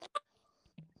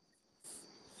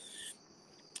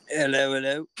Hello,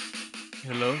 hello.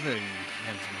 Hello there, you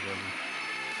handsome gentleman.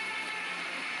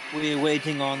 We're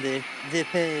waiting on the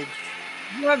page.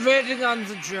 We're waiting on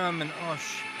the German. Oh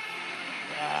shit!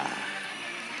 Ah,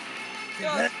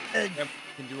 God, the Never purge.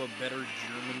 can do a better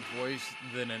German voice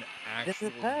than an Then the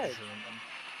actual purge. German.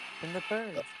 Then the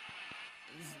purge.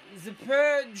 The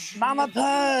Purge. Mama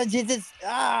Purge! It is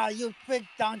you picked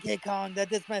Donkey Kong. That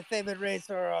is my favorite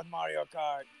racer on Mario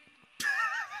Kart.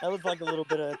 That was like a little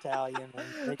bit of Italian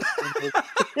and English.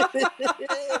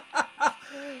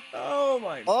 Oh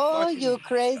my Oh, you fucking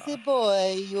crazy god!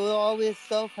 boy! You're always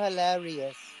so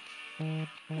hilarious.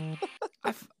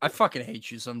 I fucking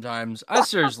hate you sometimes. I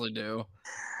seriously do.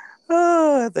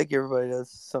 Oh, I think everybody does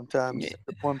sometimes Yeah,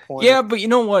 at one point. yeah, but you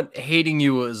know what? Hating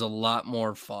you is a lot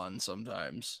more fun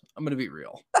sometimes. I'm gonna be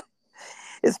real.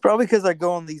 It's probably because I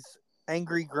go on these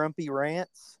angry, grumpy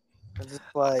rants. I'm just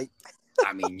like,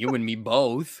 I mean, you and me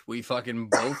both. We fucking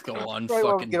both go on probably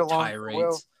why we get fucking along so well.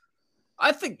 tirades.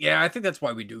 I think that's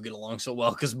why we do get along so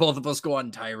well because both of us go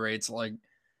on tirades. Like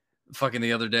fucking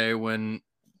the other day when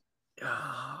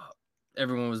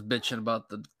everyone was bitching about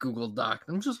the Google Doc.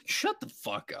 I'm just like, shut the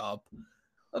fuck up.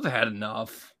 I've had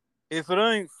enough. If it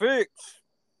ain't fixed,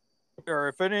 or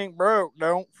if it ain't broke,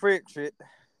 don't fix it.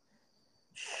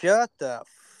 Shut the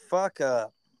fuck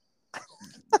up.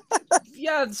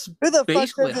 Yeah, it's Who the fuck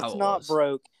basically says how it's it not was.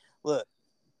 broke? Look,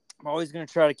 I'm always going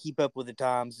to try to keep up with the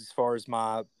times as far as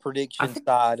my I prediction think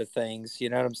side of things. You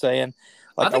know what I'm saying?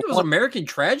 I Like, I think it was want. American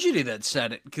Tragedy that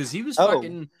said it because he was Oh,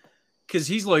 fucking because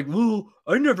he's like, well,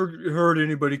 I never heard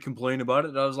anybody complain about it.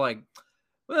 And I was like,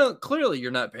 well, clearly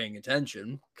you're not paying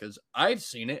attention because I've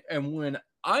seen it. And when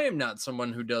I am not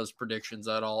someone who does predictions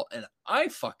at all and I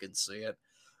fucking see it,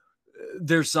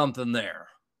 there's something there.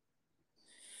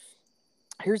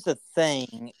 here's the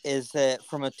thing: is that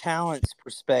from a talent's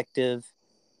perspective,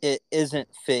 it isn't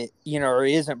fit. Or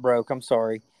it isn't broke. I'm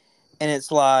sorry, and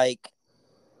it's like,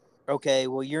 okay,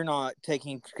 well, you're not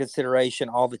taking into consideration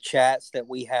all the chats that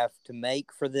we have to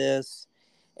make for this.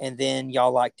 And then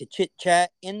y'all like to chit chat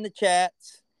in the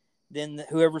chats. Then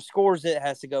whoever scores it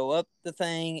has to go up the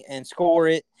thing and score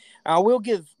it. I will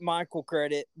give Michael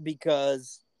credit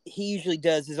because he usually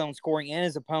does his own scoring and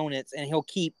his opponents, and he'll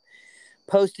keep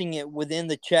posting it within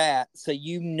the chat so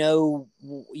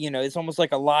it's almost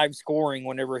like a live scoring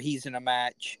whenever he's in a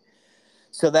match.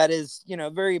 So that is,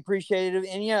 very appreciative.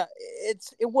 And yeah,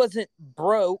 it wasn't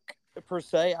broke per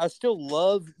se. I still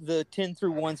love the 10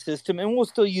 through 1 system and we'll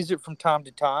still use it from time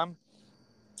to time.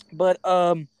 But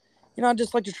I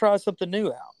just like to try something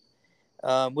new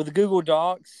out. With the Google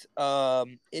Docs,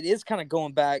 it is kind of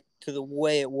going back to the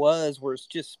way it was, where it's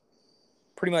just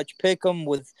pretty much pick them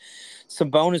with some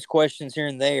bonus questions here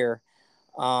and there.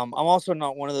 I'm also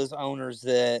not one of those owners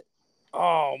that,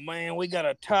 oh man, we got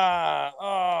a tie.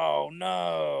 Oh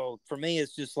no. For me,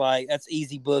 it's just like, that's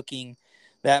easy booking.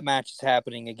 That match is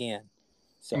happening again.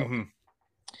 So Mm-hmm.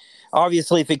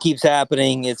 obviously, if it keeps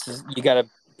happening, you got to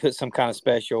put some kind of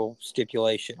special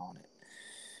stipulation on it.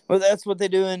 Well, that's what they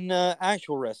do in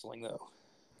actual wrestling, though.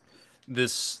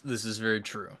 This is very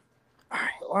true.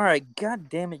 All right. God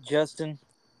damn it, Justin.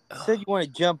 Said you want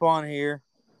to jump on here.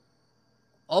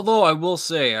 Although I will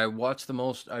say I've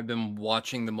been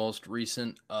watching the most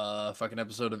recent fucking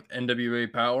episode of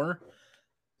NWA Power.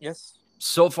 Yes.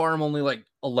 So far I'm only like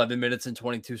 11 minutes and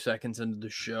 22 seconds into the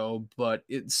show, but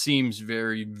it seems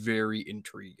very very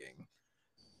intriguing.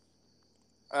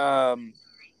 Um,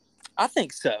 I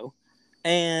think so.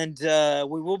 And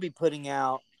we will be putting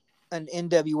out an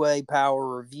NWA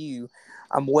Power review.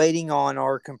 I'm waiting on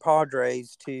our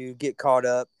compadres to get caught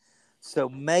up. So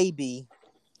maybe,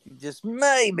 just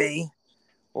maybe,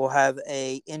 we'll have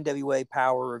a NWA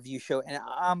Power review show. And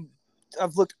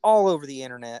I've looked all over the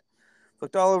internet,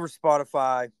 looked all over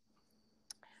Spotify.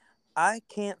 I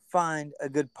can't find a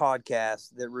good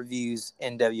podcast that reviews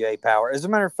NWA Power. As a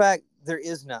matter of fact, there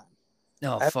is none.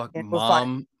 Oh I haven't fuck, been able to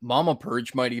find it. Mama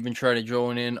Purge might even try to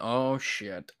join in. Oh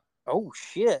shit. Oh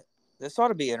shit! This ought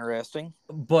to be interesting.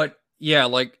 But yeah,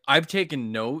 like I've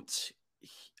taken notes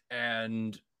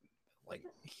and like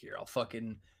here I'll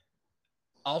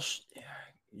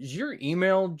is your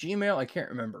email Gmail? I can't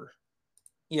remember.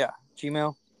 Yeah,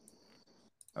 Gmail.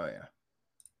 Oh yeah.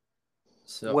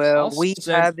 So Well, I'll we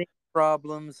send having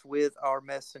problems with our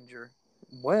messenger.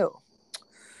 Well,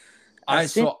 I I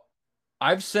sent. so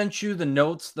I've sent you the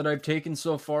notes that I've taken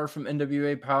so far from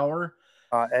NWA Power,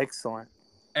 Excellent.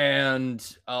 and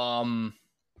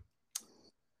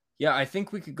yeah, I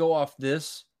think we could go off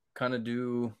this kind of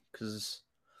do because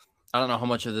I don't know how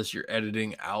much of this you're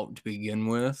editing out to begin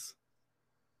with.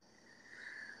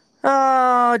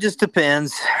 It just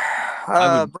depends.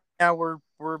 I would Right now we're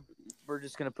We're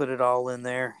just gonna put it all in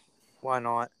there. Why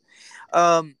not?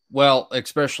 Um, Well,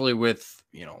 especially with,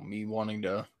 me wanting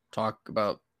to talk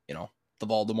about, the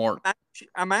Voldemort.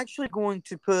 I'm actually going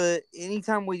to put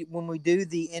anytime when we do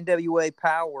the NWA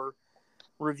Power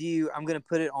review, I'm going to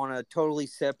put it on a totally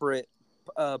separate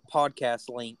podcast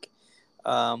link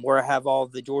where I have all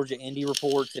the Georgia indie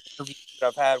reports and interviews that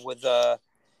I've had with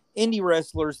indie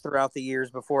wrestlers throughout the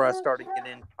years before I started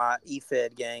getting into my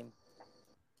Efed game.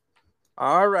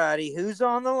 All righty, who's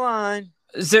on the line?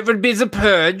 It would be the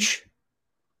Purge.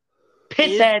 Is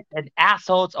Pissheads and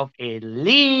assholes of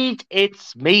elite.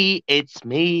 It's me. It's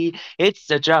me. It's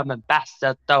the German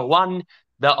bastard, the one,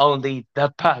 the only,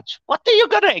 the Purge. What are you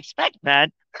gonna expect,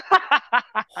 man?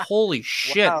 Holy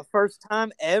shit. wow, first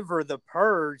time ever the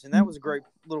Purge, and that was a great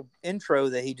little intro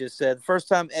that he just said. First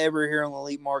time ever here on the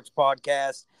Elite Marks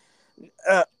podcast.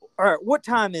 All right, what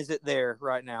time is it there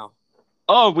right now?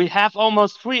 Oh, we have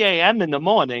almost 3 a.m. in the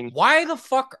morning. Why the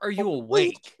fuck are you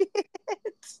awake?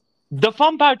 The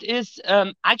fun part is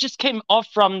I just came off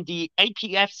from the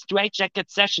APF Straight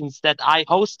Jacket sessions that I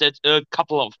hosted a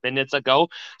couple of minutes ago.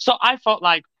 So I thought,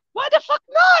 like, why the fuck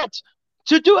not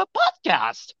to do a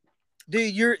podcast?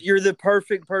 Dude, you're the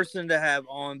perfect person to have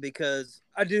on because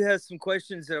I do have some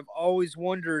questions that I've always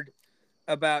wondered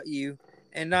about you.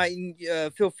 And not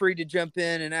feel free to jump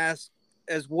in and ask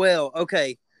as well.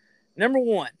 Okay, number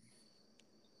one,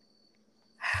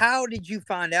 how did you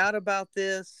find out about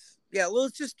this? Yeah,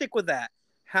 let's just stick with that.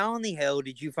 How in the hell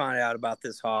did you find out about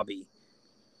this hobby?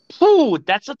 Ooh,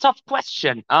 that's a tough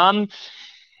question.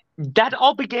 That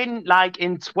all began like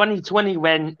in 2020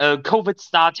 when COVID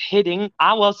started hitting.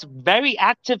 I was very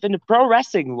active in the pro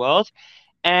wrestling world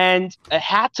and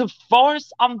had to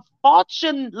force,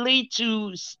 unfortunately,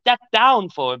 to step down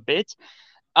for a bit.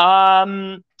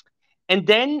 Um, and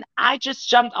then I just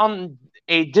jumped on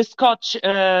a Discord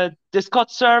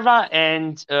server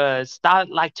and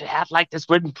started like to have like this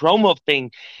written promo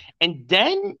thing. And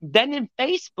then in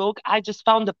Facebook, I just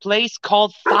found a place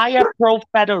called Fire Pro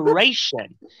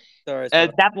Federation. Sorry.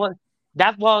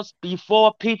 That was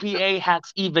before PPA had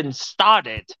even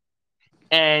started.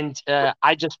 And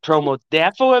I just promoted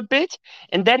there for a bit.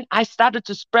 And then I started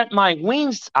to spread my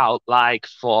wings out like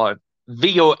for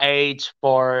VOH,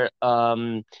 for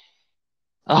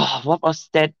what was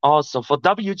that also? For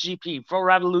WGP, for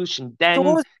Revolution. So Then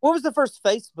what was the first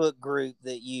Facebook group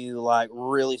that you like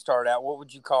really started out? What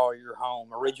would you call your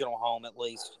home, original home at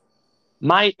least?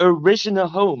 my original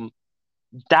home,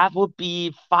 that would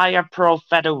be Fire Pro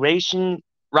Federation.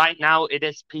 Right now it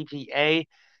is PPA.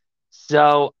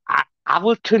 So I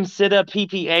would consider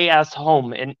PPA as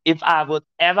home. And if I would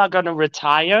ever gonna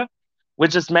retire,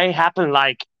 which is may happen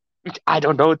like, I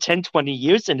don't know, 10, 20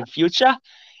 years in the future,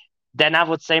 then I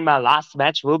would say my last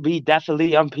match will be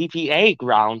definitely on PPA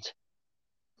ground.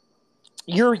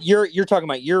 You're talking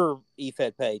about your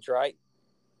EFED page, right?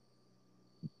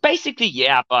 Basically,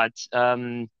 yeah, but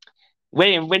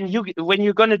when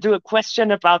you're gonna do a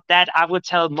question about that, I will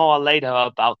tell more later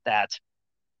about that.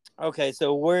 Okay,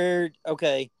 so where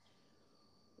did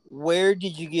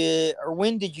you get or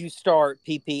when did you start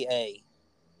PPA?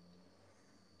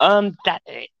 That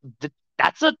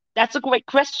that's a great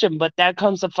question, but there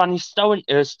comes a funny story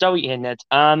in it.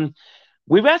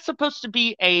 We were supposed to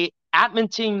be a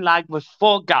admin team like with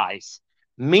 4 guys: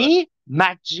 Right. me,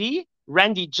 Mac G,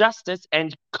 Randy Justice,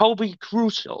 and Kobe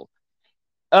Crucial.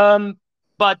 Um,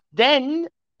 but I've then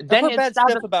heard it bad stuff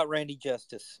started. about Randy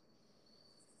Justice.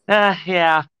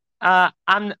 Yeah.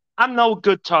 I'm no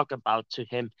good talk about to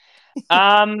him.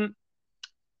 Um,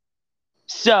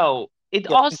 so it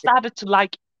Yep. all started to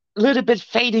like a little bit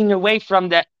fading away from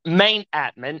the main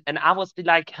admin, and I was be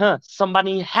like,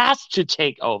 somebody has to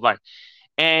take over.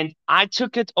 And I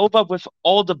took it over with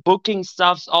all the booking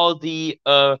stuffs, all the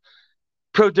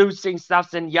producing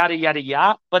stuffs, and yada yada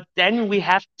yada. But then we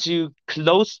have to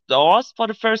close doors for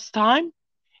the first time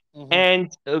Mm-hmm.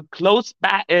 and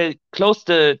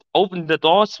open the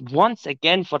doors once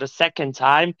again for the second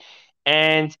time.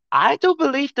 And I do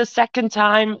believe the second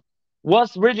time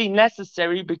was really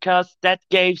necessary because that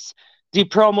gives the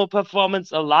Promo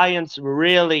Performance Alliance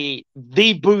really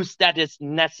the boost that is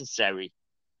necessary.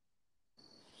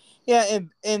 Yeah,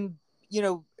 and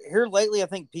here lately, I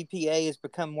think PPA has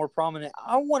become more prominent.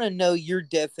 I want to know your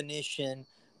definition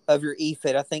of your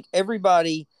EFED. I think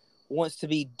everybody wants to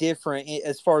be different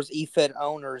as far as EFED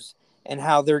owners and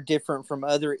how they're different from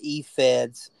other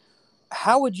EFEDs.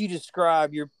 How would you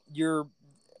describe your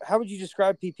how would you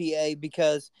describe PPA?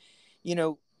 Because you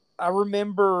know, I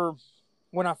remember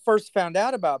when I first found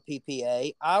out about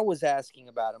PPA, I was asking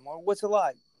about him. Well, what's it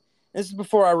like? This is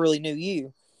before I really knew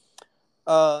you.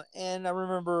 And I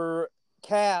remember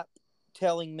Cap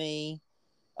telling me,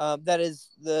 that is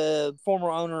the former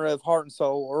owner of Heart and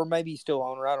Soul, or maybe he's still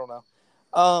owner, I don't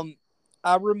know.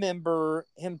 I remember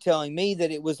him telling me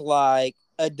that it was like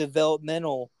a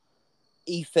developmental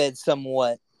Efed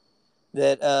somewhat,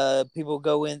 that people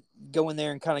go in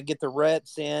there and kind of get the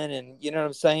reps in, and you know what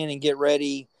I'm saying, and get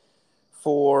ready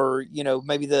for,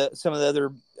 maybe some of the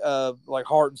other like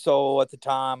Heart and Soul at the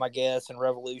time, I guess, and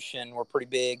Revolution were pretty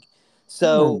big.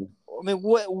 So I mean,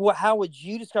 what how would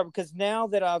you describe it? Because now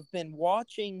that I've been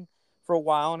watching for a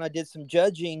while and I did some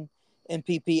judging in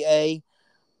PPA,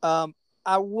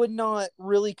 I would not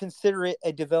really consider it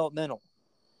a developmental,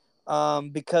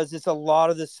 because it's a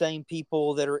lot of the same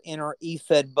people that are in our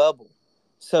EFED bubble.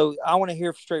 So I want to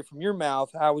hear straight from your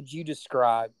mouth. How would you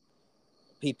describe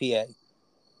PPA?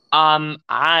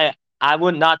 I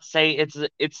would not say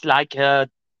it's like a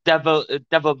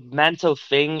developmental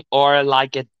thing or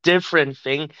like a different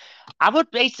thing. I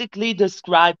would basically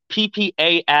describe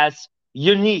PPA as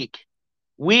unique.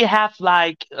 We have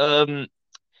like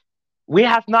we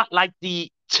have not like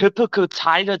the typical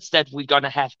titles that we're gonna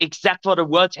have, except for the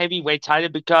world heavyweight title,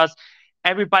 because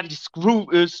everybody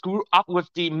screw up with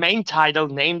the main title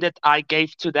name that I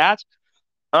gave to that.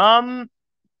 Um,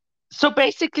 so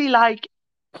basically, like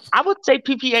I would say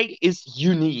PPA is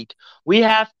unique. We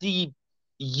have the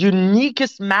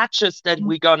uniquest matches that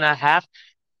we're gonna have.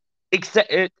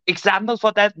 Example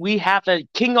for that, we have a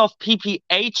King of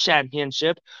PPA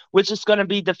championship, which is gonna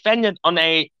be defended on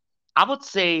a, I would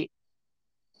say,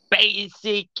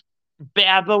 basic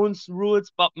bare bones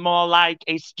rules, but more like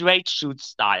a straight shoot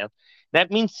style.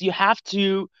 That means you have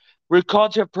to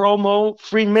record your promo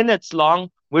 3 minutes long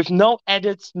with no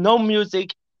edits, no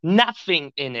music,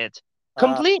 nothing in it. Uh,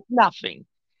 Complete nothing.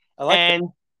 I like that. And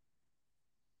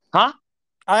huh?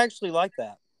 I actually like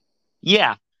that.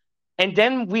 Yeah. And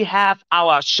then we have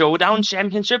our Showdown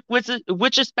Championship, which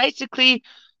is basically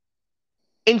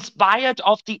inspired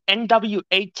of the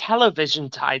NWA television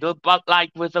title, but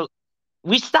like with a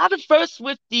we started first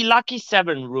with the Lucky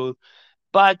Seven rule,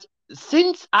 but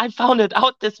since I found it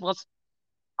out, this was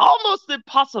almost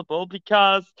impossible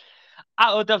because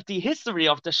out of the history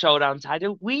of the Showdown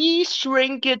title, we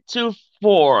shrink it to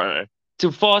four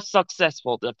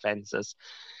successful defenses.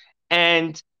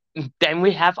 And then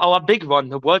we have our big one,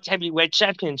 the World Heavyweight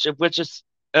Championship, which is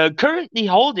currently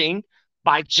holding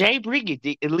by Jay Briggy,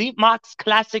 the Elite Marks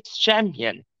Classics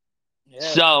champion.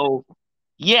 Yes. So,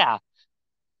 yeah,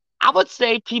 I would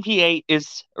say PPA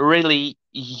is really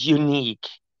unique.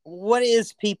 What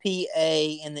is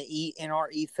PPA in our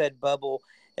EFED bubble?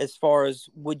 As far as,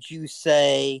 would you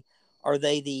say, are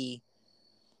they the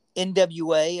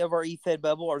NWA of our EFED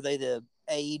bubble? Are they the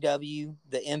AEW,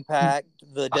 the Impact,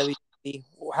 the WWE?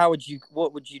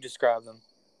 What would you describe them?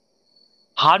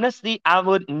 Honestly, I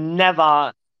would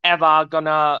never ever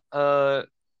gonna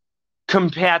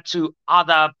compare to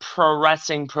other pro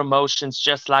wrestling promotions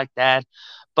just like that.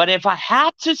 But if I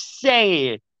had to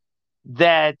say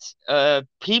that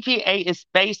PPA is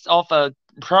based off a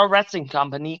pro wrestling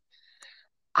company,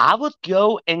 I would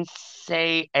go and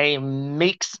say a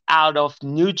mix out of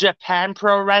New Japan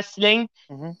Pro Wrestling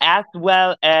Mm-hmm. as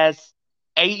well as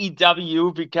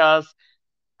AEW, because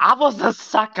I was a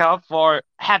sucker for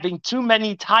having too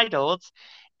many titles,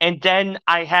 and then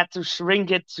I had to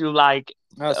shrink it to like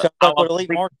Sounds like our what Elite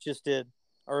big Mark just did,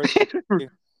 or is trying to do.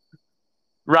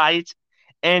 right,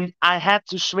 and I had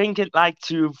to shrink it like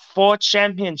to four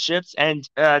championships, and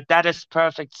that is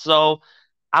perfect. So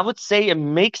I would say a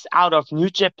mix out of New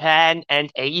Japan and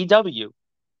AEW.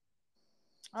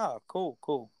 Oh, cool,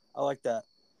 cool. I like that.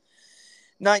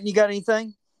 Knight, you got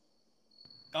anything?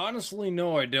 Honestly,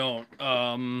 no, I don't.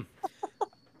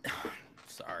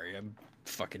 Sorry, I'm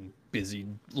fucking busy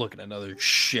looking at other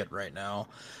shit right now.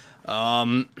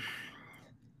 Um,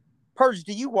 Purge,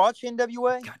 do you watch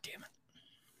NWA? God damn it.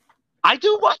 I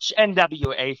do watch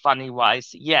NWA funny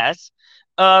wise, yes.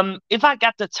 If I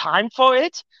got the time for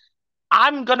it,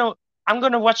 I'm gonna I'm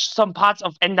gonna watch some parts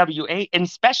of NWA, and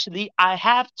especially I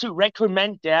have to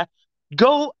recommend there,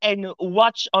 go and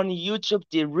watch on YouTube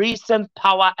the recent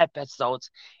Power episodes.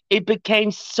 It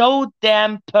became so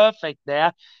damn perfect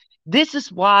there. This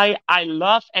is why I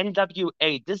love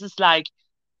NWA. This is like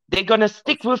they're gonna Oh,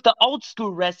 stick with the old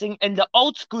school wrestling and the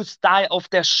old school style of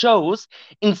their shows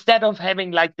instead of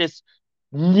having like this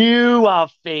newer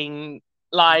thing,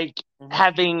 like mm-hmm.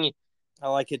 having I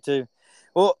like it too.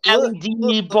 Well,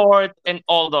 LED board and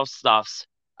all those stuffs.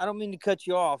 I don't mean to cut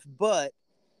you off, but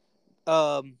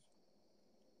um,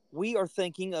 we are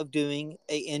thinking of doing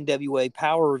a NWA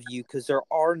power review, because there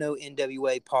are no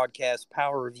NWA podcast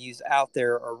power reviews out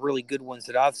there, or really good ones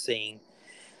that I've seen.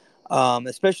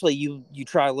 Especially you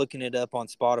try looking it up on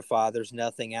Spotify. There's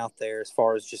nothing out there as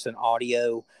far as just an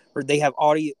audio. Or they have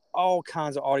audio, all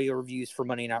kinds of audio reviews for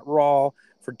Monday Night Raw,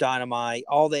 for Dynamite,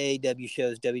 all the AEW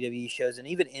shows, WWE shows, and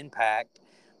even Impact.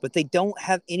 But they don't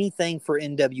have anything for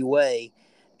NWA.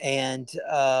 And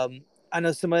I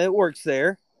know somebody that works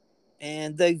there,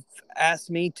 and they've asked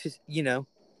me to,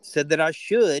 said that I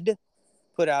should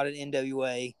put out an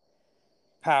NWA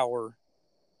Power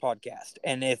podcast.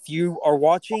 And if you are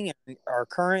watching and are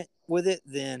current with it,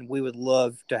 then we would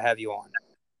love to have you on.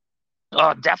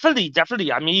 Definitely,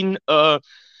 definitely. I mean, there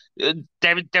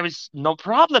is no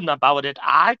problem about it.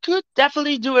 I could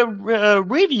definitely do a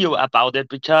review about it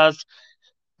because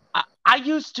I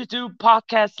used to do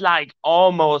podcasts like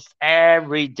almost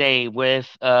every day with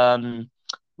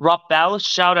Rob Bell.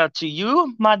 Shout out to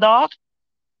you, my dog.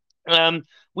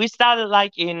 We started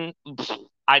like in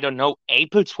I don't know,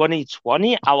 April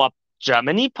 2020, our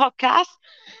Germany podcast,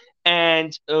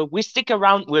 and we stick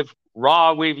around with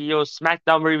Raw reviews,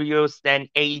 SmackDown reviews. Then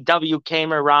AEW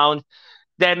came around,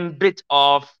 then bit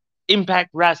of Impact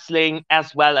Wrestling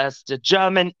as well as the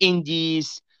German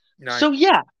indies. Nice. So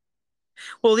yeah.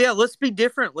 Well, yeah, let's be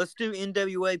different. Let's do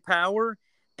NWA Power.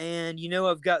 And,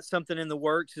 I've got something in the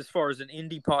works as far as an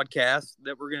indie podcast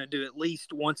that we're going to do at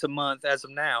least once a month as of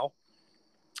now,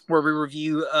 where we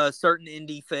review certain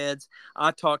indie feds.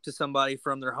 I talk to somebody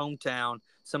from their hometown,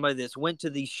 somebody that's went to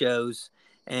these shows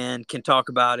and can talk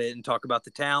about it and talk about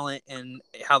the talent and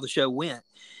how the show went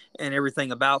and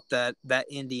everything about that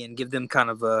indie, and give them kind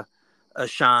of a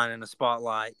shine and a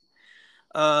spotlight.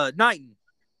 Knighton,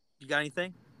 you got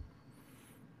anything?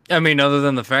 I mean, other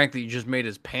than the fact that you just made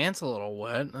his pants a little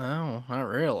wet. No, not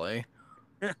really.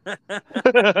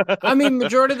 I mean,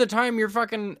 majority of the time you're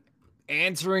fucking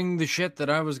answering the shit that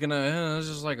I was gonna. I was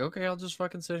just like, okay, I'll just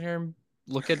fucking sit here and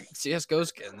look at CS:GO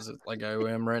skins like I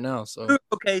am right now. So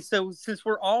okay, so since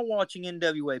we're all watching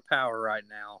NWA Power right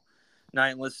now,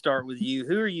 Knight, let's start with you.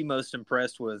 Who are you most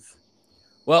impressed with?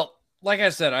 Well, like I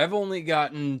said, I've only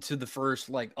gotten to the first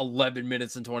 11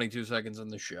 minutes and 22 seconds in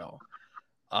the show.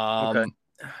 Okay.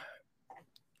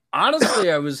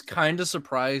 Honestly, I was kind of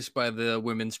surprised by the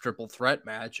women's triple threat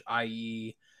match,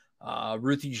 i.e.,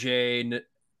 Ruthie J,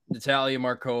 Natalia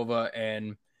Markova,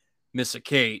 and Missa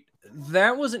Kate.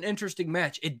 That was an interesting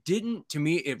match. To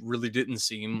me, it really didn't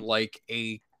seem like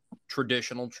a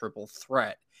traditional triple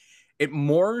threat. It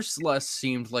more or less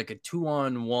seemed like a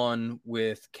 2-on-1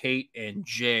 with Kate and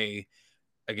Jay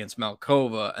against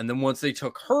Malkova. And then once they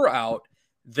took her out,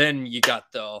 then you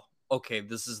got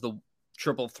this is the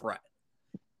triple threat.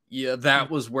 Yeah, that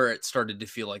was where it started to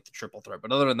feel like the triple threat.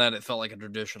 But other than that, it felt like a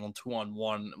traditional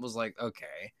 2-on-1. It was like,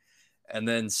 okay. And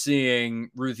then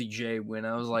seeing Ruthie J win,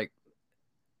 I was like,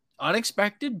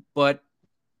 unexpected, but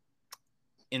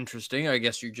interesting. I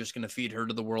guess you're just going to feed her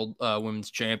to the world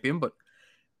women's champion, but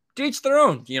to each their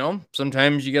own.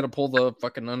 Sometimes you got to pull the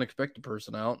fucking unexpected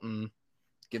person out and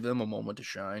give them a moment to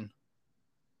shine.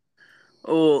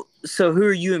 Oh, so who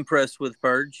are you impressed with,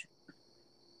 Purge?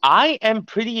 I am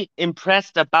pretty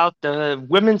impressed about the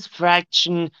women's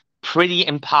faction, pretty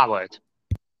empowered.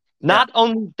 Not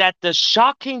only that, the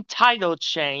shocking title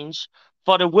change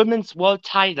for the women's world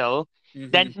title,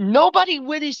 that nobody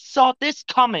really saw this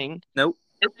coming. Nope.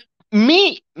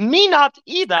 Me not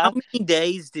either. How many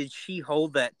days did she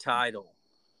hold that title?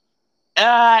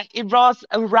 It was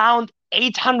around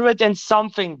 800 and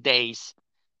something days.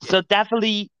 Yeah. So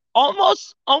definitely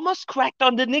almost cracked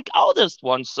on the Nick Aldis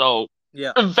one. So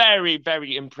yeah, very,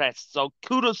 very impressed. So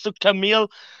kudos to Camille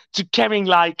to carrying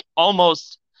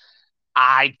almost,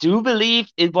 I do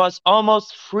believe it was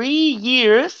almost 3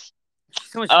 years.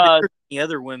 She's so much bigger than the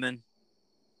other women.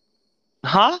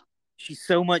 Huh? She's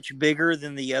so much bigger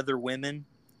than the other women.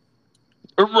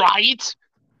 Right?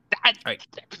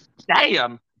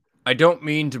 Damn. I don't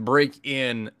mean to break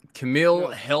in. Camille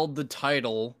held the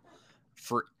title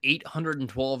for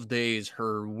 812 days.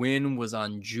 Her win was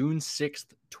on June 6th,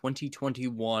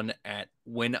 2021 at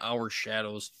When Our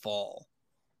Shadows Fall.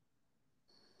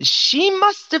 She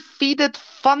must have defeated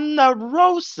Thunder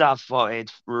Rosa for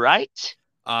it, right?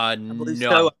 No.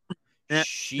 So.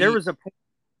 There was a point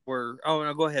where... Oh,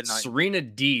 no, go ahead, Knight. Serena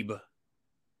Deeb.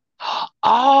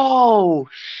 Oh,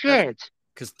 shit.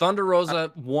 Because Thunder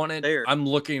Rosa won it. I'm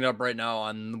looking it up right now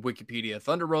on Wikipedia.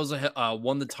 Thunder Rosa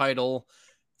won the title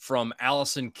from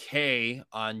Allison Kay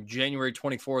on January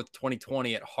 24th,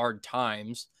 2020 at Hard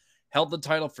Times. Held the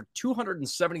title for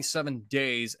 277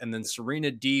 days, and then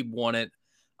Serena Deeb won it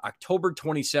October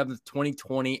 27th,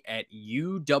 2020 at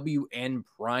UWN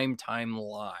Primetime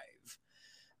Live.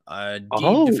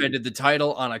 Deeb defended the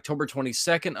title on October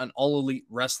 22nd on All Elite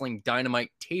Wrestling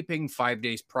Dynamite taping 5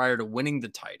 days prior to winning the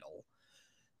title.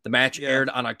 The match aired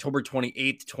on October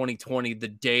 28th, 2020, the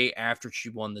day after she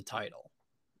won the title.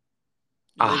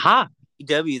 Aha.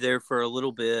 AEW there for a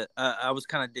little bit. I was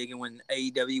kind of digging when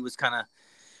AEW was kind of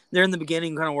there in the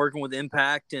beginning, kind of working with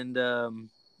Impact and ROH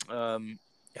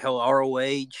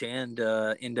and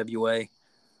NWA,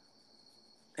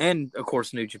 and of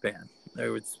course New Japan.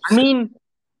 I mean,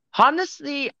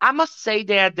 honestly, I must say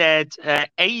that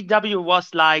AEW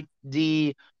was like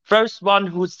the first one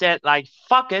who said like,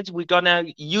 "Fuck it, we're gonna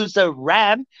use a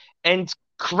ram and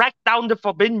crack down the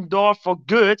Forbidden Door for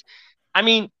good." I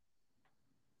mean,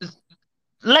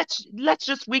 let's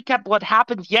just recap what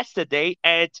happened yesterday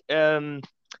at the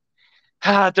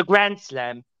Grand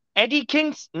Slam. Eddie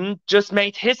Kingston just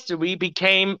made history,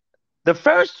 became the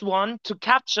first one to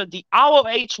capture the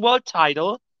ROH World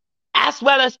Title, as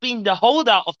well as being the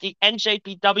holder of the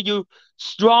NJPW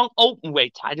Strong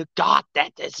Openweight title. God,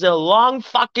 that is a long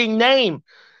fucking name.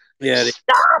 Yeah.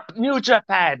 Stop, New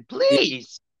Japan,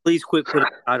 please. Please quit putting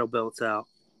title belts out,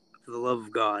 for the love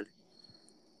of God.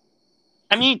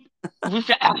 I mean,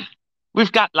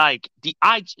 we've got like the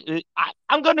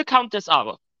I'm gonna count this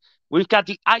out. We've got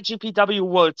the IGPW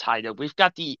World title. We've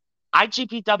got the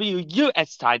IGPW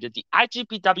US title, the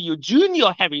IGPW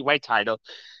Junior Heavyweight title,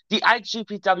 the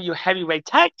IGPW Heavyweight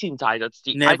Tag Team titles,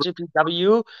 the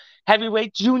IGPW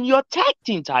Heavyweight Junior Tag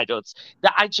Team titles, the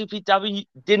IGPW,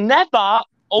 the Never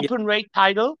Openweight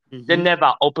title, the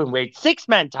Never Openweight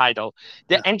Six-Man title,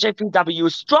 the NJPW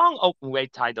Strong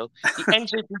Openweight title, the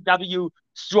NJPW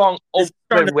Strong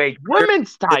Openweight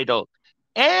Women's title,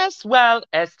 as well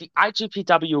as the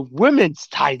IGPW Women's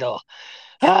title.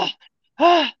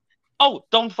 Oh,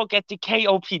 don't forget the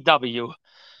KOPW.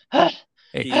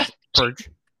 Hey, Purge,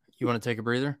 you want to take a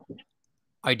breather?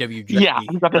 IWGP. Yeah,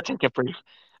 I'm going to take a breathe.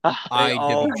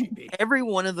 IWGP. Every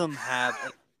one of them have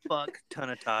a fuck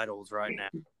ton of titles right now.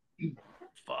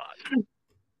 Fuck.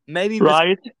 Maybe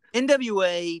right?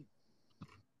 NWA,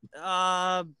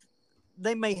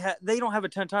 they don't have a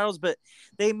ton of titles, but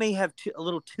they may have a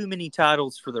little too many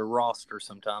titles for their roster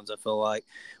sometimes. I feel like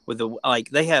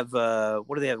they have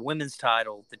what do they have? Women's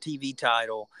title, the TV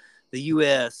title, the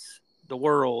US, the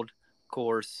world, of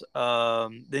course.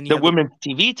 Then you have women's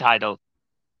TV title.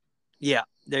 Yeah,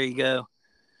 there you go.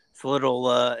 It's a little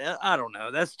I don't know.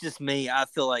 That's just me. I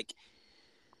feel like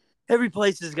every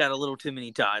place has got a little too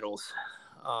many titles.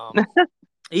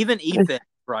 Even Efed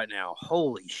right now.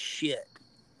 Holy shit.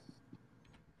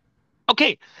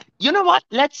 Okay, you know what?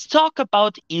 Let's talk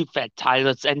about Efed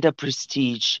titles and the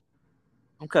prestige.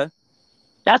 Okay.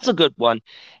 That's a good one.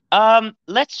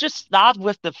 Let's just start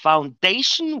with the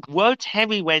Foundation World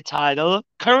Heavyweight title,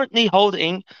 currently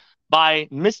holding by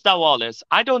Mr. Wallace.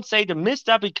 I don't say the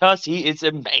Mr. because he is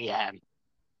a mayhem.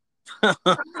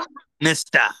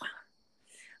 Mr.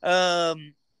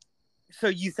 So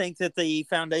you think that the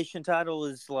Foundation title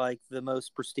is like the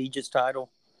most prestigious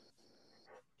title?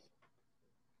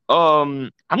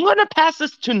 I'm gonna pass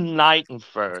this to Knighton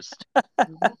first.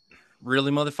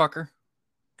 Really, motherfucker?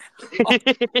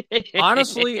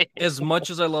 Honestly, as much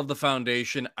as I love the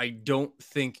Foundation, I don't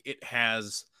think it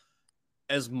has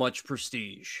as much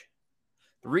prestige.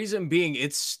 The reason being,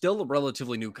 it's still a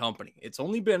relatively new company. It's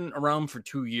only been around for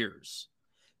 2 years.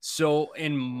 So,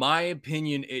 in my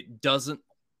opinion, it doesn't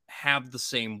have the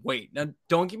same weight. Now,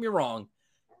 don't get me wrong.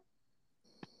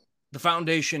 The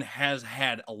Foundation has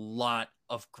had a lot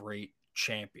of great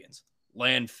champions.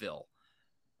 Landfill.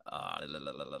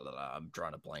 I'm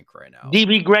drawing a blank right now.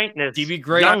 DB Greatness. DB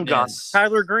Greatness.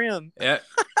 Tyler Grimm. Yeah.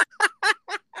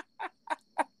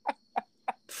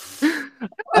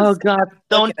 Oh God!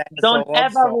 Don't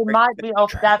ever remind me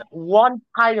of that one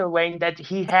title reign that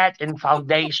he had in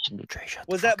Foundation.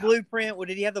 Was that Blueprint?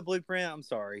 Did he have the Blueprint? I'm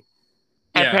sorry.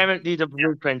 Yeah. Apparently the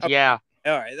Blueprint. Okay. Yeah.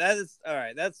 All right. That's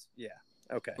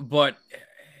okay. But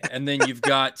and then you've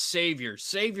got Savior.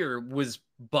 Savior was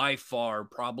by far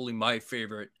probably my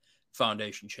favorite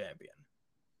Foundation champion.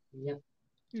 Yeah.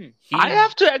 I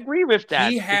have to agree with that.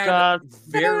 He had I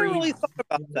never really thought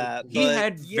about that. He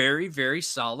had very, very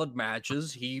solid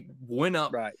matches. He went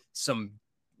up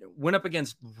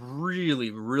against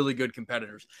really, really good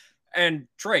competitors. And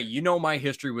Trey, you know my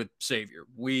history with Savior.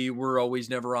 We were always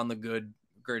never on the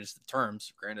greatest of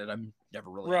terms. Granted, I'm never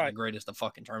really on the greatest of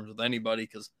fucking terms with anybody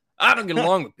because I don't get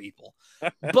along with people.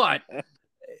 But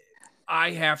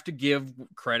I have to give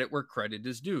credit where credit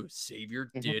is due. Savior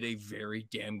did a very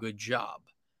damn good job.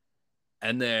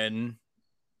 And then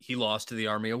he lost to the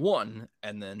Army of One.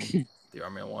 And then the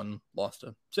Army of One lost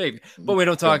to Savior. But we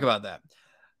don't talk about that.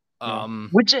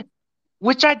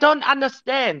 Which I don't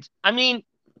understand. I mean,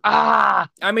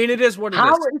 it is what it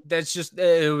is. That's just,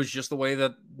 it was just the way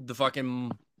that the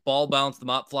fucking ball bounced, the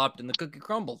mop flopped, and the cookie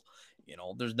crumbled.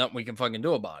 There's nothing we can fucking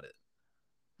do about it.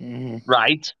 Mm-hmm.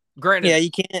 Right. Granted, yeah, you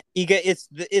can't. You get it's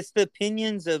the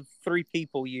opinions of three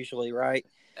people usually, right?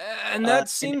 and that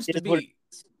seems to be.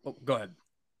 Oh, go ahead.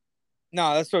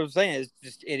 No, that's what I'm saying. It's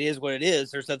just it is what it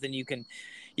is. There's nothing you can.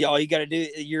 Yeah, all you got to do.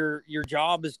 Your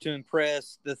job is to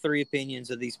impress the three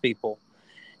opinions of these people,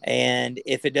 and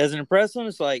if it doesn't impress them,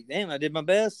 it's like, damn, I did my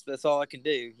best. That's all I can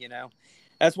do.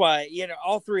 That's why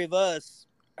all three of us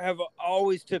have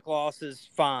always took losses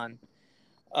fine.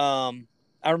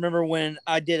 I remember when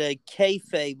I did a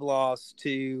kayfabe loss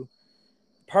to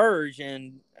Purge,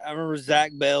 and I remember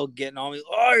Zach Bell getting on me.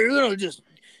 Oh, you're gonna just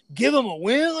give him a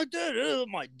win like that?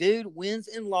 I'm like, dude, wins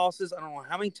and losses, I don't know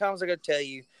how many times I gotta tell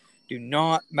you, do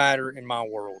not matter in my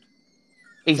world.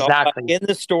 It's all about getting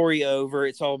the story over.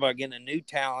 It's all about getting a new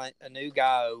talent, a new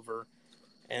guy over,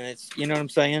 and it's you know what I'm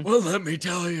saying. Well, let me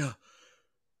tell you,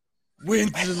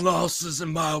 wins and losses in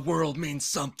my world mean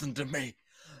something to me.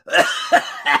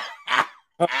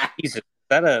 Oh, Jesus, is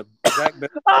that a Zach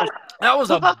Bell? That was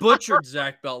a butchered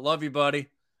Zach Bell. Love you, buddy.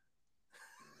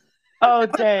 Oh,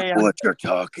 damn. What you're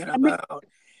talking about?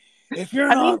 If you're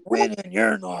not winning,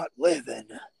 you're not living.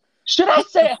 Should I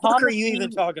say what are you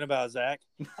even talking about, Zach?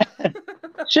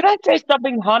 Should I say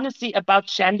something honestly about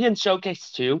Champion Showcase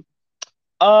 2?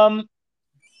 I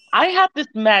had this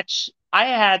match. I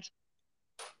had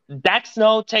Dax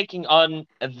Snow taking on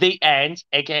The Ant,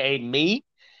 aka me,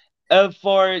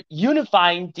 for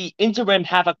unifying the interim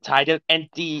Havoc title and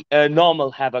the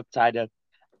normal Havoc title.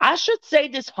 I should say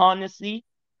this honestly,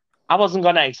 I wasn't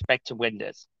gonna expect to win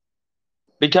this.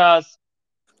 Because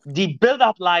the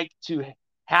build-up to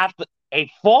have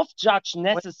a fourth judge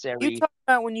necessary. You talking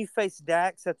about when you faced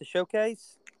Dax at the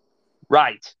showcase?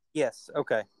 Right. Yes.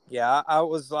 Okay. Yeah, I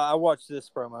watched this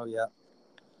promo. Yeah.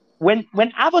 When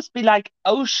I was be like,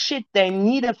 oh shit, they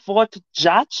need a fourth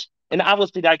judge, and I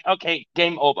was be like, okay,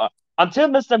 game over. Until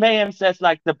Mr. Mayhem says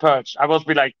the Purge, I was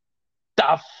be like,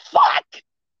 the fuck?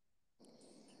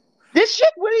 This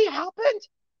shit really happened?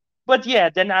 But yeah,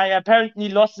 then I apparently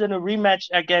lost in a rematch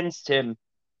against him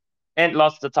and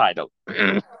lost the title.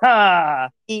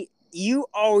 You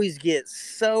always get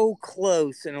so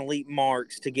close in Elite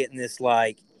Marks to getting this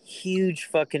huge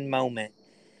fucking moment.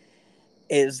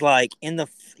 It's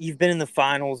you've been in the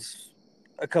finals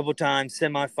a couple times,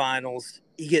 semifinals.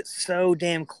 You get so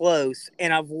damn close,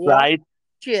 and I've watched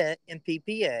it in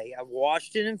PPA. I've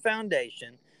watched it in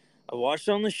Foundation. I watched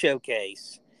it on the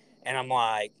showcase, and I'm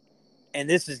like, and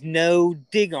this is no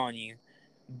dig on you,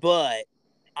 but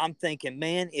I'm thinking,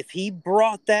 man, if he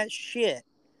brought that shit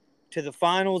to the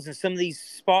finals and some of these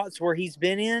spots where he's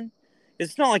been in,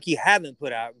 it's not like you haven't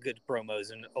put out good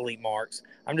promos in Elite Marks.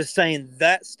 I'm just saying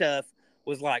that stuff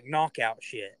was like knockout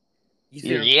shit. You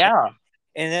see yeah.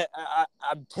 And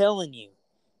I'm telling you,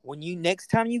 when next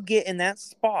time you get in that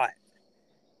spot,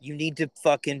 you need to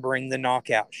fucking bring the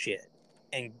knockout shit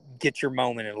and get your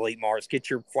moment in Elite Marks, get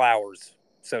your flowers,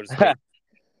 so to speak.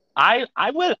 I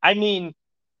will. I mean,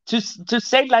 to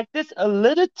say this, a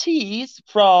little tease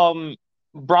from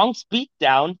Bronx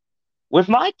Beatdown with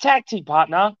my tag team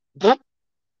partner.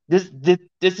 This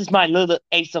is my little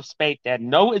ace of spade there.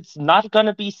 No, it's not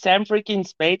gonna be Sam freaking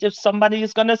Spade if somebody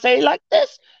is gonna say like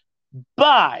this.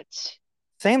 But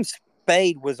Sam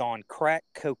Spade was on crack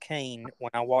cocaine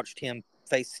when I watched him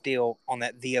face Steel on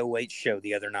that VOH show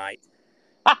the other night.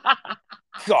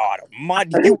 God almighty,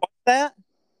 did you watch that?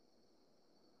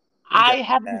 I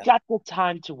haven't got the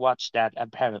time to watch that,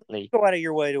 apparently. Go out of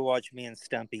your way to watch me and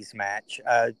Stumpy's match.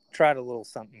 Tried a little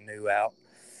something new out.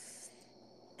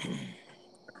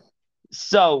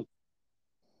 So,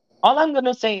 all I'm going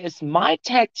to say is my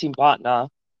tag team partner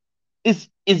is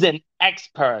an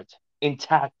expert in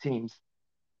tag teams.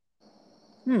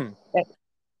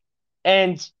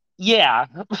 And yeah.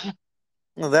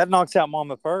 Well, that knocks out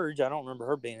Mama Purge. I don't remember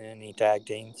her being in any tag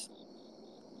teams.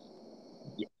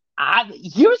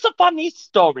 Here's a funny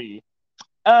story.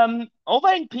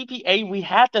 Over in PPA, we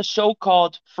had a show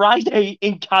called Friday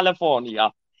in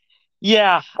California.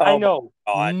 Yeah, I know.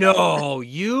 God, no,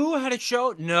 you had a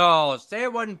show? No, say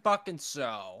it wasn't fucking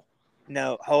so.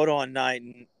 No, hold on, Knight.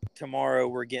 Tomorrow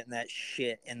we're getting that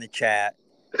shit in the chat.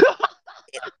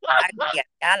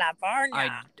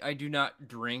 California. I do not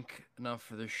drink enough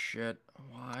for this shit.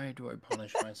 Why do I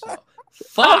punish myself?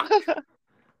 Fuck!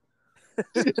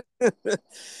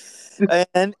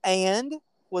 And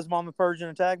was Mama Purge in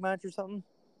a tag match or something?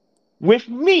 With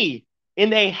me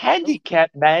in a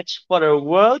handicap match for the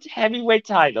World Heavyweight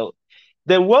title.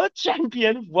 The world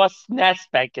champion was Snaz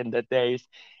back in the days.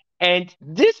 And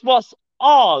this was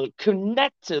all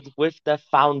connected with the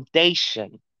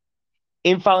Foundation.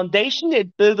 In Foundation,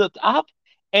 it built it up,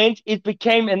 and it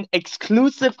became an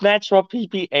exclusive match for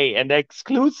PPA, an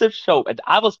exclusive show. And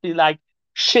I was be like,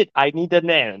 shit, I need a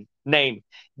name.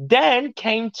 Then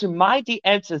came to my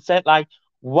DMs and said like,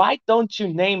 why don't you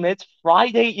name it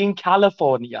Friday in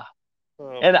California?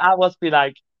 Oh, And I was be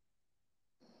like,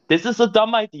 this is a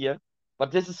dumb idea,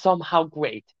 but this is somehow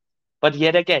great. But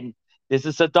yet again, this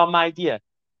is a dumb idea,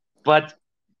 but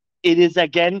it is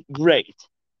again great.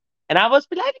 And I was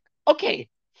be like, okay,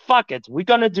 fuck it, we're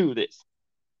gonna do this.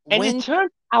 And it when?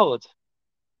 turns out,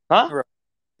 huh? Right.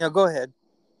 No, go ahead.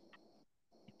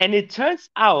 And it turns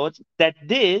out that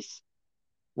this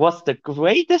was the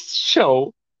greatest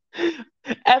show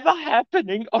ever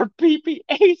happening on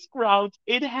PPA's ground.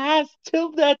 It has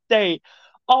till that day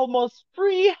almost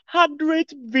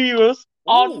 300 views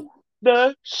Ooh, on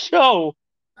the show.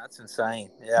 that's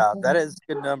insane. Yeah, that is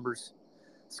good numbers.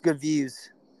 It's good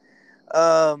views.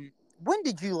 When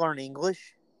did you learn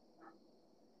English,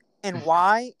 and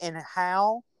why, and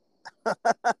how?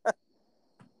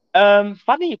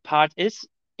 Funny part is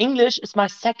English is my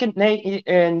second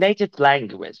native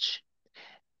language.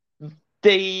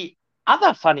 The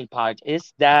other funny part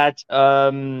is that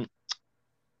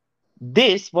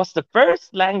this was the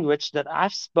first language that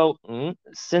I've spoken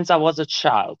since I was a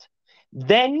child.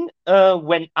 Then,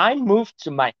 when I moved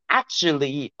to my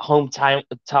actually hometown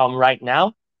town right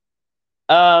now,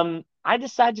 I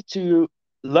decided to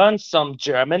learn some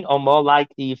German, or more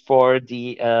likely for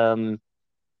the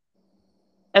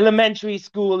elementary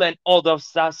school and all those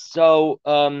stuff. So,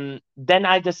 then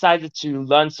I decided to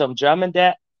learn some German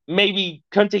there. Maybe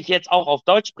könnte ich jetzt auch auf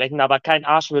Deutsch sprechen, aber kein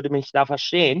Arsch würde mich da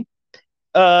verstehen.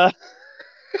 Äh,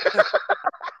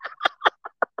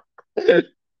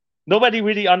 Nobody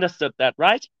really understood that,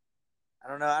 right? I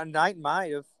don't know. Knight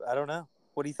might have. I don't know.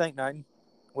 What do you think, Knight?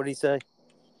 What do you say?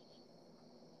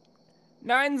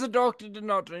 Nein, the doctor did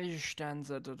not understand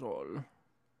that at all.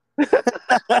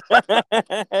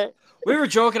 We were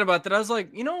joking about that. I was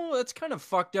like, that's kind of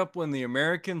fucked up when the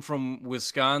American from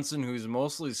Wisconsin, who's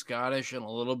mostly Scottish and a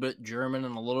little bit German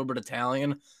and a little bit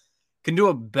Italian, can do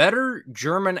a better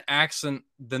German accent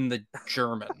than the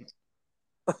German.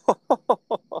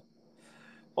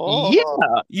 Yeah.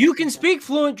 You can speak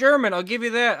fluent German. I'll give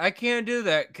you that. I can't do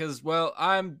that because, well,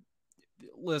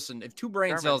 listen, if two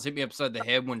brain German. cells hit me upside the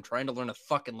head when trying to learn a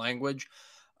fucking language,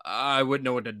 I wouldn't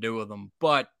know what to do with them.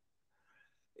 But,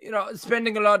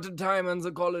 spending a lot of time on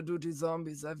the Call of Duty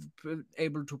Zombies, I've been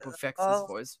able to perfect this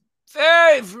voice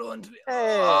very fluently.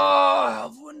 Hey.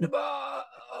 Oh, wunderbar.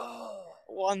 Oh.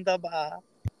 Wunderbar.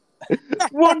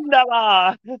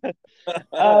 Wunderbar.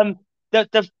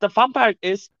 The fun part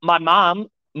is my mom,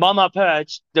 Mama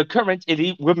Purge, the current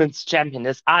elite women's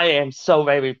championess. I am so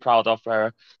very proud of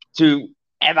her to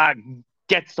ever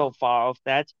get so far of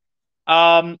that.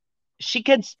 She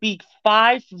can speak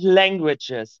 5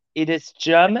 languages. It is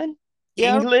German,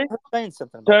 Yeah, English, I was saying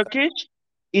something about that. Turkish,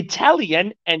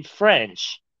 Italian, and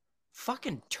French.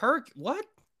 Fucking What?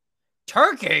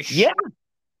 Turkish? Yeah,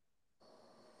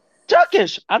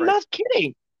 Turkish. I'm not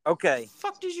kidding. Okay.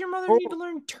 Fuck does your mother need to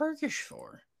learn Turkish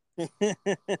for?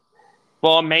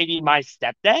 Well, maybe my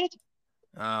stepdad.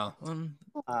 Oh,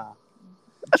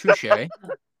 touche.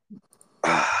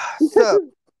 So,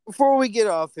 before we get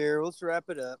off here, let's wrap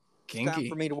it up.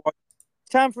 Kinky.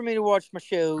 It's time for me to watch my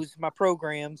shows, my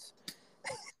programs.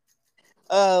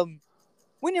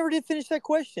 We never did finish that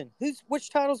question. Which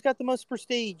title's got the most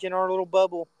prestige in our little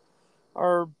bubble?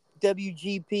 Our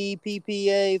WGP,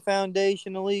 PPA,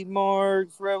 Foundation, Elite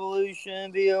Marks,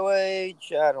 Revolution,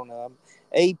 VOH. I don't know.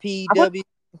 APW.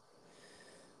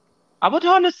 I would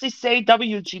honestly say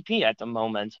WGP at the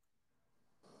moment.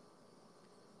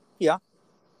 Yeah,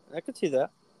 I could see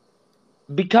that.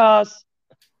 Because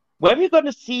when we're going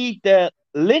to see the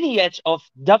lineage of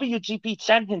WGP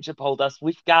championship holders,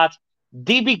 we've got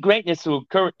DB Greatness, who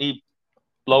currently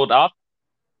blowed up,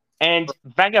 and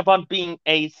Vagabond being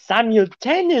a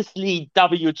simultaneously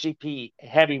WGP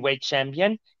heavyweight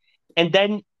champion. And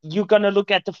then you're going to look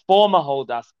at the former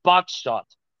holders, Buckshot,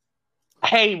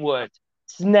 Haywood,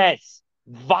 SNES,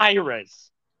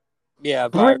 Virus. Yeah,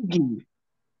 Briggy.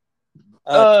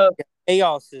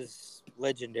 Chaos is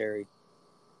legendary.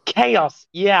 Chaos,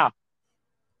 yeah.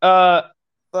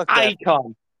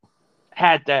 Icon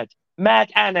had that.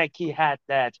 Mad Anarchy had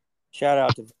that. Shout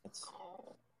out to Vince.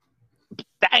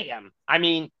 Damn. I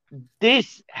mean,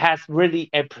 this has really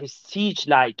a prestige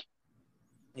like.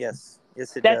 Yes,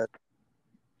 it does.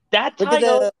 That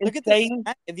title look at the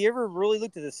have you ever really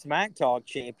looked at the Smack Talk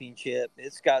Championship?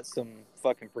 It's got some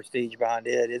fucking prestige behind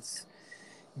it. It's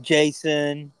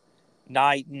Jason,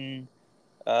 Knighton,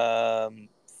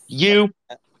 you.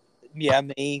 Yeah,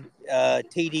 me,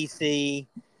 TDC,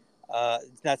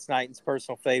 That's Knighton's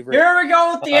personal favorite. Here we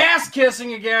go with the ass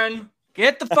kissing again.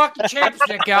 Get the fucking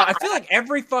chapstick out. I feel like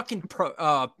every fucking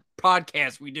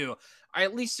podcast we do, I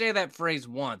at least say that phrase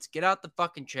once. Get out the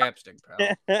fucking chapstick, pal.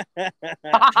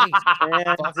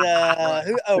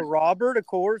 And Robert, of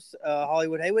course,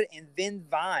 Hollywood Haywood, and Vin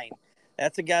Vine.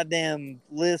 That's a goddamn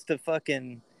list of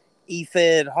fucking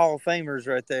Efed Hall of Famers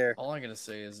right there. All I'm gonna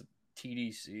say is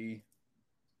TDC.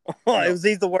 Was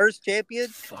he the worst champion?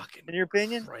 Fucking in your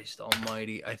opinion? Christ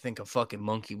Almighty! I think a fucking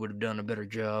monkey would have done a better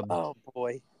job. Oh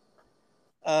boy.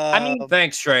 I mean,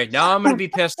 thanks, Trey. Now I'm gonna be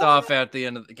pissed off at the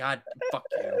end of the God. Fuck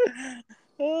you.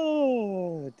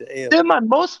 Oh damn! Still, my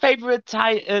most favorite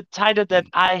title that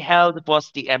I held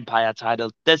was the Empire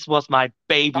title. This was my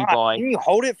baby boy. You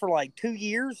hold it for like 2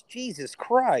 years? Jesus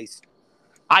Christ!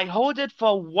 I hold it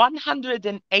for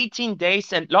 118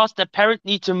 days and lost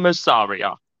apparently to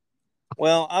Mersaria.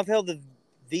 Well, I've held the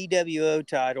VWO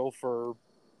title for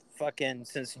fucking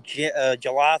since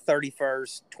July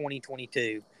 31st,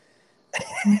 2022.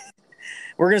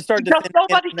 We're gonna start because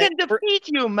nobody can defeat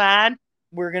you, man.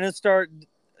 We're gonna start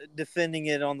defending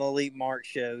it on the Elite Mark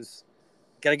shows.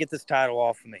 Got to get this title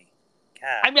off of me.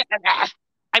 God.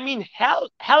 I mean, hell,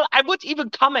 I would even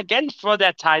come again for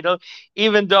that title,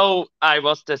 even though I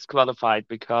was disqualified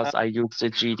because I used the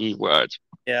GD word.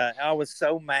 Yeah, I was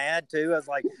so mad too. I was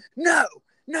like, no,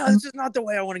 this is not the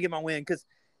way I want to get my win, because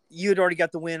you had already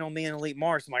got the win on me in Elite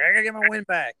Marks. I'm like, I gotta get my win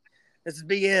back. This is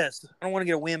BS. I don't want to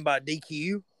get a win by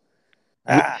DQ.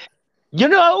 You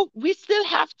know, we still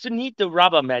have to need the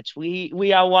rubber match. We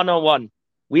are 1-on-1.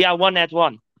 We are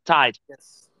 1-1, tied.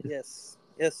 Yes,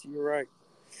 you're right.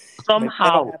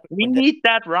 Somehow, we need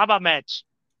that rubber match.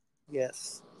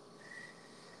 Yes.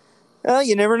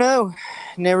 You never know.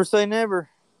 Never say never.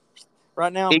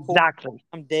 Right now,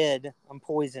 I'm dead. I'm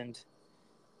poisoned.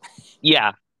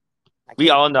 Yeah,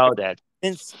 we all know that.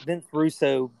 Vince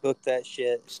Russo booked that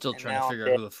shit. Still trying to figure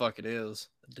out who the fuck it is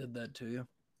that did that to you.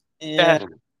 Yeah.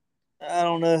 I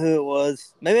don't know who it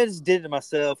was. Maybe I just did it to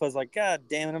myself. I was like, God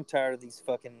damn it, I'm tired of these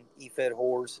fucking Efed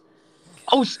whores.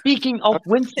 Oh, speaking of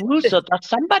Vince Russo, does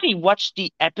somebody watch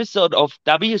the episode of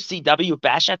WCW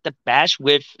Bash at the Bash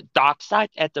with Darkseid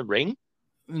at the ring?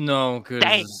 No,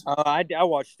 because I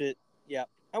watched it. Yeah,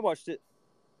 I watched it.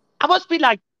 I must be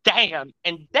like, damn.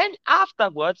 And then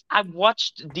afterwards, I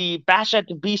watched the Bash at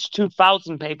the Beach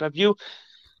 2000 pay-per-view.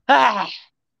 I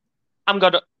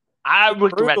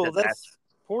regretted that.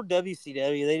 Poor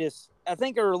WCW. I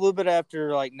think they were a little bit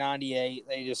after like 98.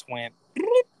 They just went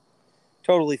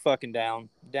totally fucking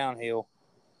downhill.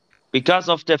 Because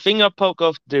of the finger poke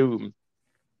of doom.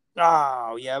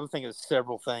 Oh, yeah. I would think of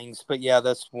several things. But yeah,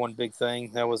 that's one big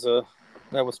thing. That was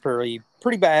pretty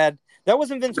bad. That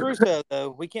wasn't Vince Russo, though.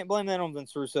 We can't blame that on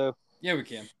Vince Russo. Yeah, we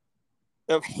can.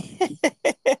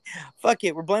 Fuck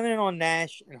it. We're blaming it on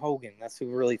Nash and Hogan. That's who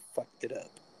really fucked it up.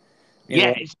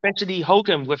 Yeah, especially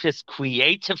Hogan with his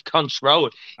creative control.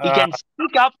 He can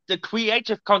speak up the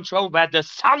creative control where the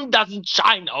sun doesn't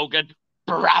shine, Hogan.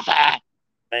 Brother.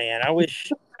 Man, I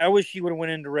wish you would have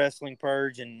went into wrestling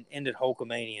Purge and ended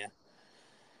Hulkamania.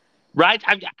 Right?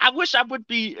 I wish I would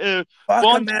be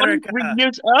born 23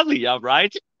 years earlier,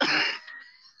 right?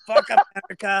 Fuck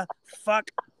America.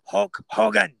 Fuck Hulk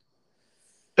Hogan.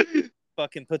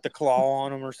 Fucking put the claw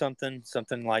on him or something.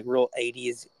 Something like real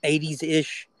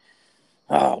 80s-ish.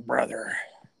 Oh, brother.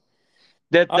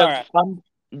 The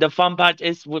fun part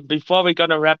is, before we're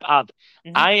gonna wrap up,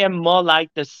 I am more like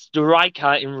the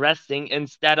striker in wrestling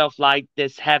instead of like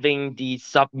this having the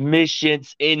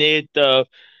submissions in it, the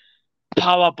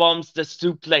power bombs, the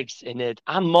suplex in it.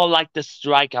 I'm more like the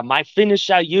striker. My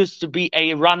finisher used to be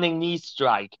a running knee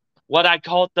strike, what I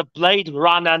called the Blade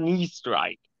Runner knee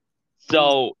strike.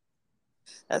 So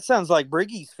that sounds like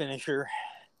Briggy's finisher.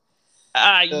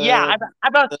 What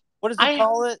does he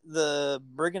call it? The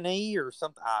Brigany or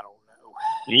something? I don't know.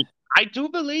 I do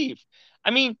believe.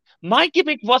 I mean, my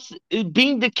gimmick was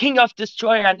being the King of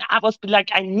Destroyer, and I was like,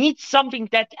 I need something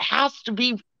that has to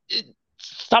be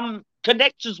some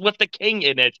connections with the King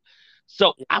in it.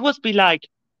 So I was be like,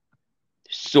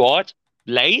 sword,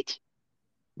 blade,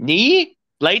 knee,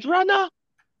 Blade Runner,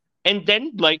 and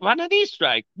then Blade Runner knee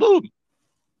strike. Boom.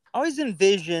 I always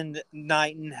envisioned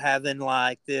Knighton having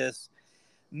like this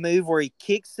move where he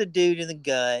kicks the dude in the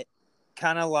gut,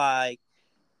 kind of like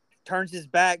turns his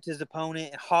back to his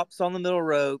opponent, hops on the middle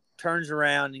rope, turns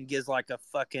around and gives like a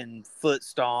fucking foot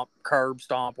stomp, curb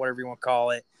stomp, whatever you want to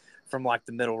call it, from like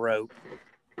the middle rope.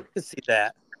 You can see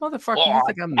that. Motherfucker, you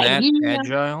think I'm that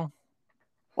agile?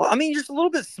 Well, I mean, just a little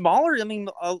bit smaller. I mean,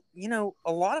 a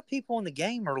lot of people in the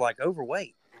game are like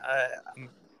overweight.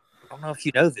 don't know if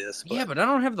you know this, but Yeah, but I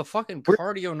don't have the fucking We're-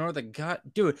 cardio nor the gut.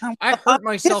 Dude, I hurt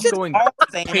myself this is going all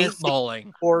fantasy, paintballing.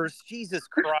 Of course, Jesus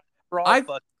Christ, we're all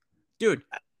fucking Dude,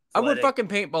 I went athletic.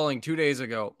 fucking paintballing 2 days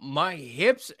ago. My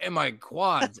hips and my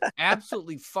quads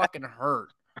absolutely fucking hurt.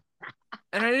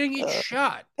 And I didn't get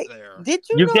shot Hey, there. Did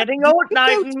you You're not getting did old, you go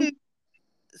Knighton.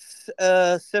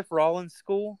 to Seth Rollins'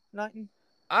 school, Knighton?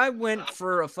 I went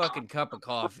for a fucking cup of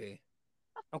coffee.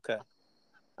 Okay,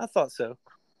 I thought so.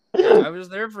 Yeah, I was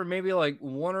there for maybe like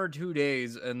 1 or 2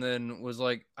 days and then was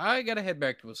like, I gotta head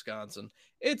back to Wisconsin.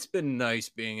 It's been nice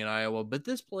being in Iowa, but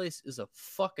this place is a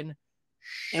fucking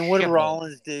And what did shithole.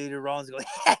 Rollins do? Did Rollins go?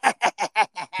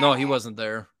 No, he wasn't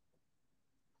there.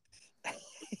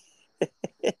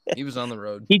 He was on the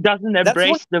road. He doesn't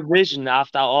embrace the vision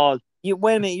after all.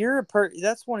 Wait a minute,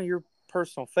 that's one of your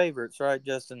personal favorites, right,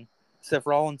 Justin? Seth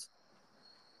Rollins.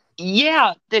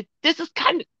 Yeah, this is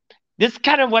kind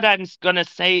of what I'm gonna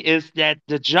say is that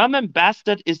the German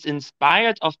bastard is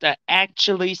inspired of the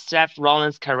actually Seth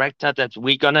Rollins character that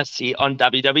we're gonna see on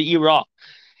WWE Raw.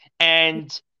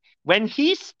 And when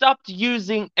he stopped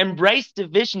using Embrace the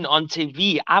Vision on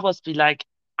TV, I was be like,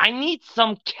 I need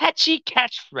some catchy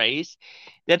catchphrase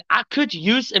that I could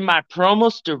use in my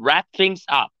promos to wrap things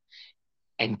up.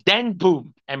 And then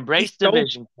boom, Embrace the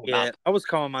Vision came up. I was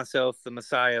calling myself the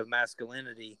Messiah of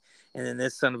masculinity, and then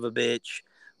this son of a bitch,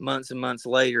 months and months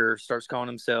later, starts calling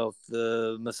himself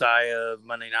the Messiah of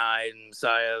Monday Night and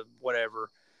Messiah of whatever.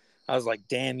 I was like,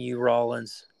 damn you,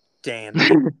 Rollins. Damn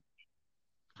you.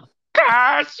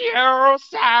 Curse you,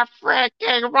 Seth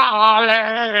freaking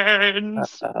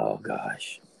Rollins! Oh,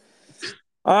 gosh.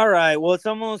 All right. Well, it's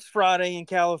almost Friday in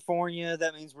California.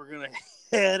 That means we're going to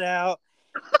head out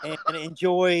and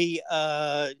enjoy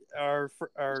our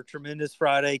tremendous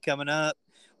Friday coming up.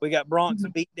 We got Bronx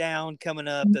Beatdown coming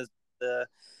up as the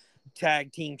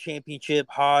tag team championship.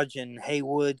 Hodge and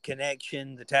Haywood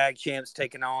connection. The tag champs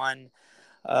taking on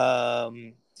El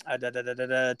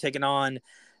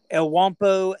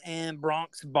Wampo and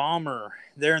Bronx Bomber.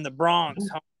 They're in the Bronx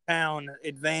hometown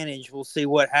advantage. We'll see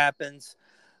what happens.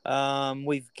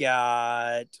 We've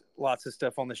got lots of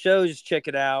stuff on the show. Just check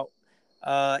it out.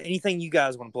 Anything you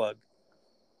guys want to plug?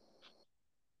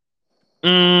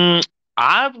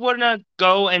 I wanna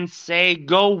go and say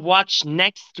go watch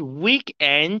next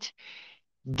weekend.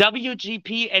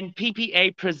 WGP and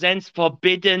PPA presents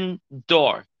Forbidden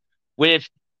Door, with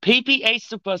PPA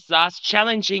superstars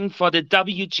challenging for the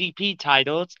WGP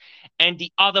titles and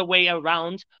the other way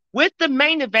around, with the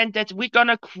main event that we're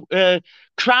gonna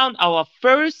crown our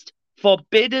first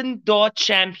Forbidden Door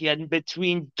champion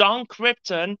between Don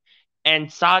Krypton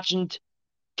and Sergeant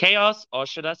Chaos, or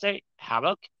should I say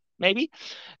Havoc, maybe?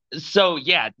 So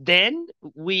yeah, then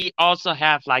we also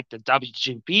have like the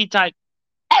WGP title.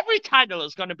 Every title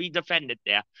is going to be defended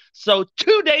there. So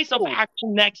 2 days of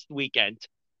action next weekend.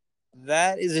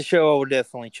 That is a show I will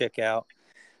definitely check out.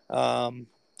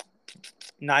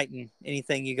 Knighton,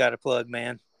 anything you got to plug,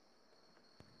 man?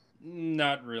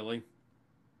 Not really.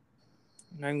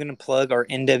 I'm going to plug our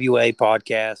NWA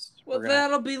podcast. Well,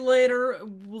 that'll be later.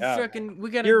 We gotta.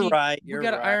 You're right. We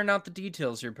gotta iron out the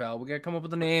details here, pal. We gotta come up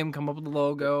with a name, come up with a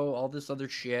logo, all this other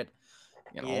shit.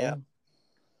 You know. Yeah.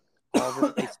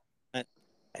 Oliver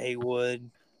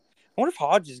Haywood. I wonder if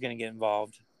Hodge is going to get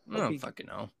involved. I don't fucking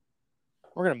know.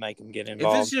 We're going to make him get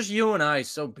involved. If it's just you and I,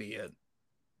 so be it.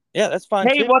 Yeah, that's fine.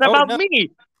 Hey, what about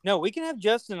me? No, we can have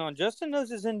Justin on. Justin knows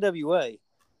his NWA.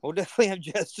 We'll definitely have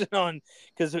Justin on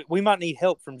because we might need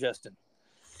help from Justin.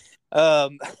 All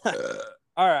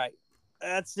right.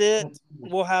 That's it.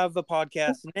 We'll have a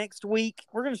podcast next week.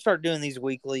 We're going to start doing these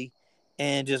weekly.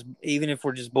 And just even if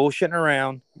we're just bullshitting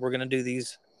around, we're going to do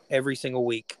these every single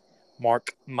week.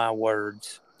 Mark my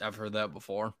words. I've heard that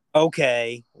before.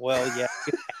 Okay. Well, yeah.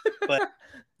 But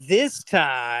this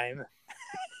time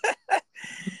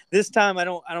I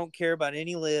don't care about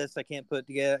any list. I can't put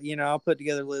together, I'll put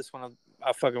together lists when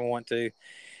I fucking want to.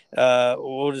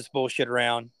 We'll just bullshit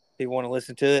around. If you want to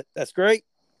listen to it, that's great.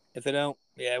 If they don't,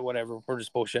 yeah, whatever. We're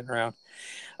just bullshitting around.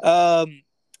 All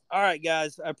right,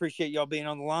 guys. I appreciate y'all being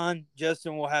on the line.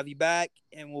 Justin, we'll have you back,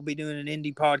 and we'll be doing an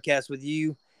indie podcast with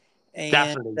you. And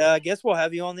I guess we'll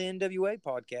have you on the NWA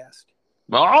podcast.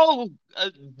 Oh,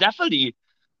 definitely.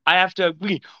 I have to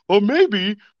agree. Or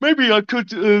maybe I could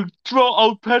throw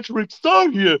out Patrick Star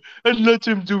here and let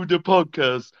him do the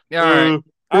podcast. All right.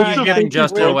 You're giving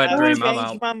Justin a wet dream. I'm out.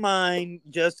 Change my mind.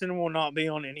 Justin will not be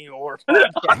on any more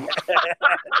podcast.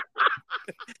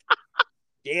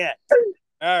 Yeah.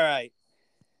 All right.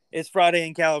 It's Friday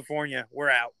in California.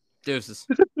 We're out. Deuces.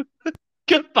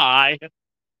 Goodbye.